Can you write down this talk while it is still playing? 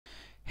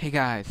Hey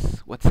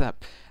guys, what's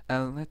up?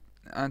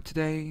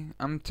 Today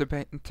I'm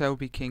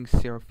Toby King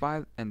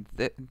 05 and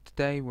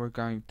today we're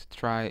going to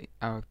try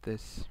out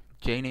this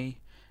genie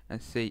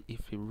and see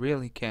if he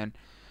really can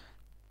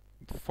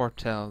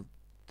foretell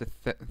the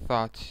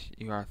thoughts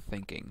you are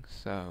thinking.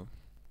 So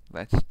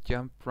let's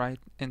jump right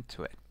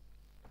into it.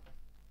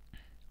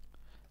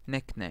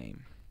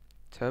 Nickname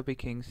Toby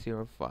King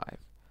 05.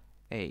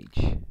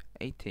 Age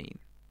 18.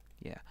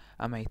 Yeah,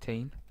 I'm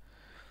 18.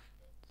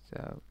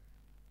 So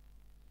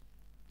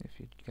if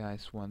you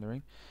guys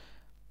wondering.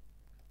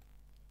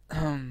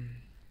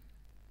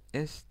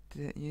 Is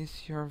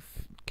your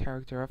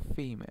character a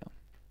female?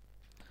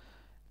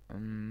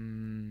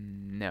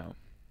 No.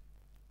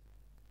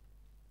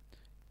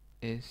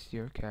 Is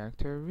your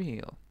character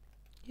real?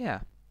 Yeah.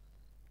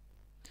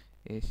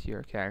 Is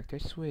your character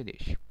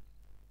Swedish?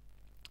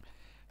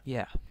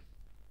 Yeah.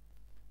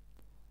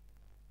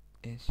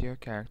 Is your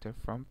character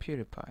from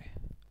PewDiePie?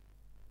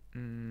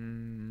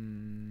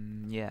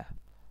 Yeah.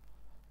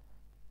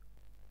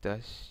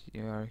 Does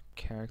your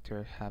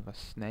character have a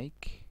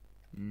snake?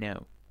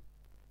 No.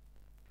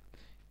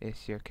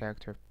 Is your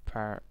character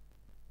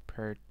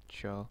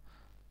perchal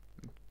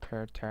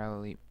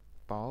entirely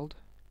bald?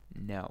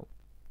 No.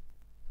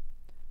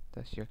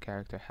 Does your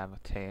character have a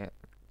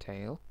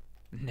tail?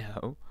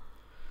 No.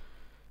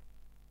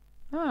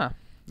 Ah,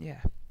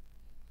 yeah.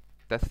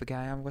 That's the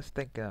guy I was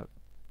thinking of.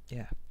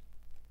 Yeah.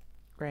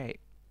 Great.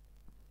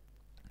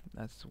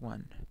 That's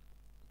one.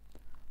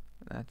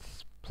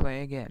 Let's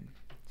play again.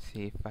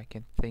 See if I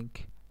can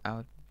think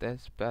out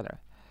this better.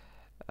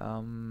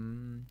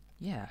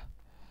 Yeah.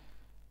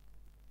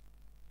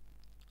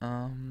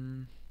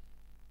 Don't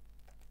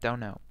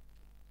know.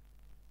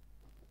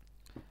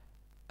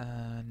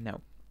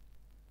 No.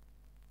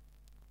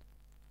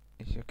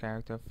 Is your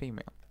character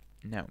female?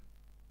 No.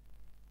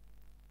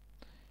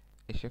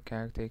 Is your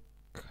character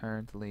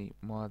currently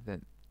more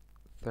than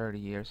 30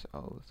 years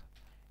old?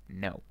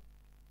 No.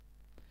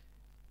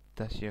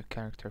 Does your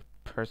character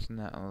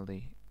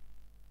personally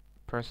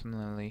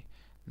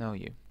know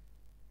you?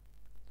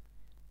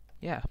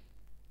 Yeah.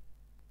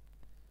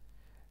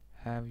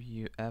 Have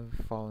you ever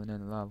fallen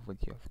in love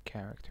with your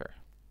character?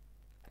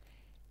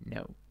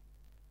 No.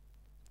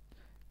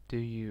 Do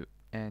you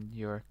and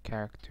your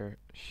character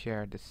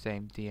share the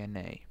same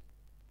DNA?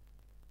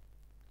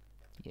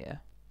 Yeah.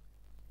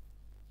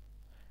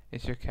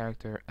 Is your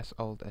character as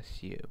old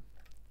as you?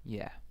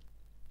 Yeah.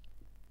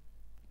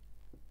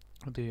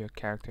 Do your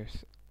character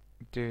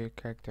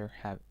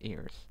have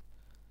ears?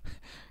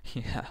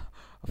 Yeah,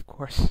 of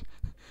course.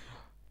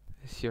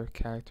 Is your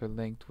character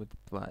linked with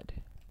blood?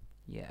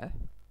 Yeah.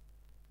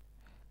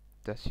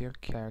 Does your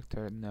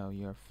character know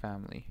your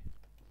family?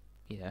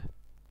 Yeah.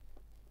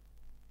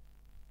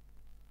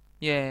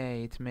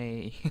 Yay, it's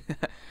me.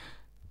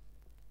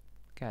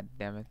 God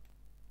damn it.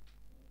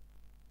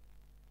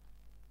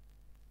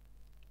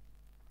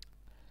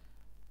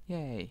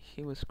 Yay,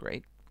 he was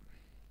great.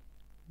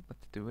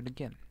 Let's do it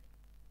again.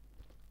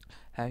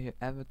 Have you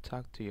ever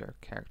talked to your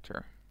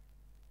character?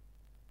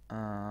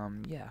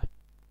 Yeah.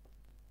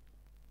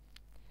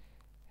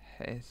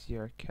 Is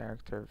your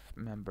character a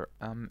member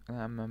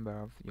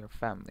of your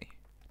family?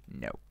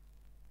 No.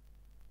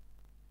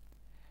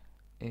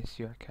 Is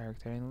your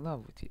character in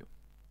love with you?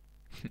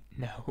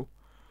 No.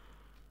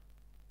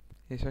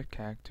 Is your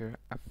character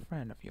a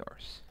friend of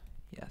yours?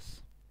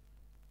 Yes.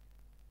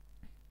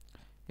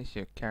 Is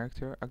your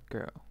character a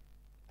girl?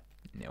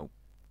 No.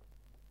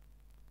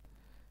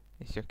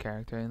 Is your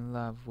character in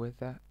love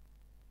with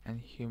an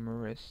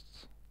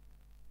humorist?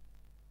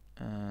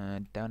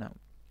 Don't know.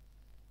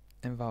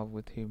 Involved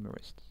with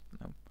humorists?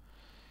 No.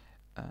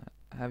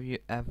 Have you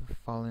ever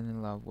fallen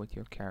in love with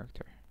your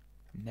character?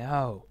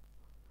 No.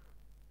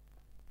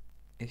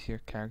 Is your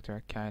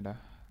character a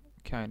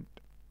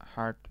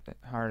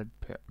hearted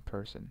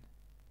person?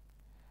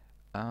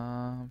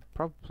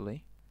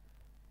 Probably.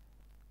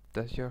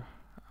 Does your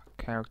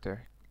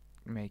character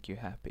make you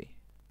happy?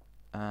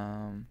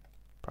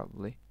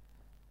 Probably.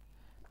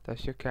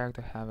 Does your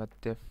character have a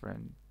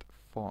different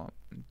forms?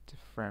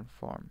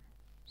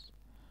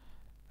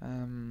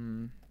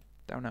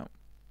 Don't know.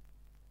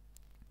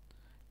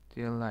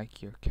 Do you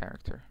like your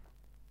character?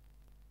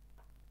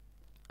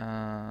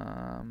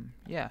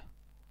 Yeah.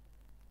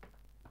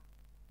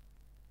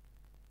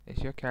 Is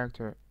your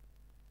character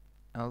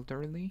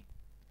elderly?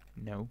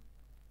 No.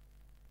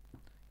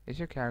 Is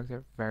your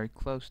character very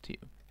close to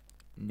you?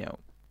 No.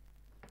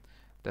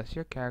 Does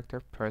your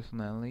character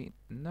personally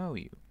know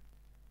you?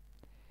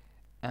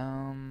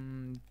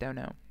 Don't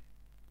know.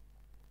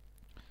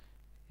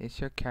 Is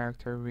your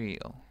character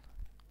real?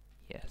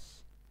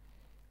 Yes.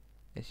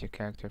 Is your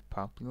character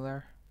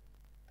popular?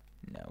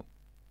 No.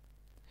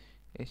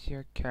 Is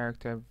your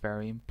character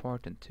very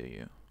important to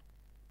you?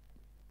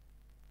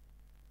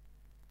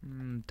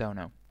 Don't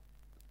know.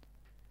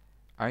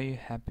 Are you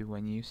happy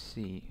when you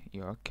see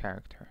your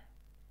character?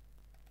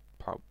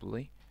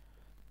 Probably.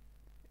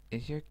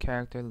 Is your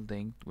character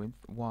linked with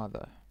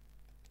water?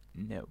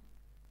 No.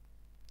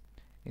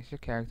 Is your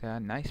character a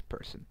nice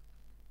person?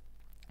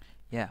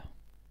 Yeah.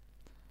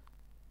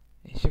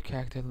 Is your your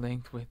character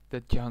linked with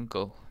the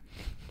jungle?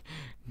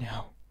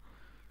 No.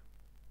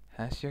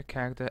 Has your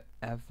character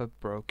ever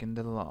broken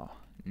the law?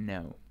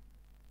 No.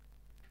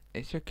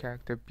 Is your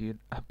character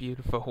a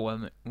beautiful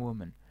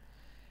woman?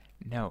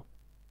 No.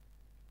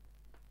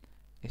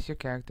 Is your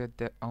character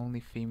the only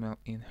female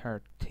in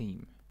her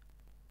team?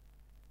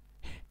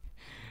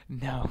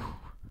 No.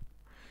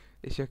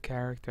 Is your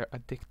character a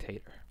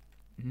dictator?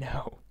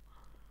 No.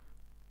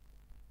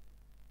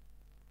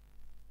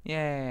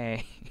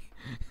 Yay!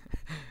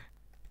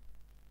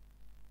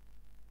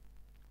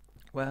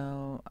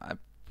 Well, I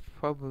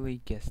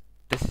probably guess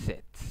this is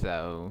it,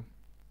 so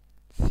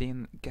see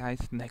you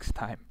guys next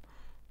time.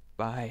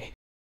 Bye.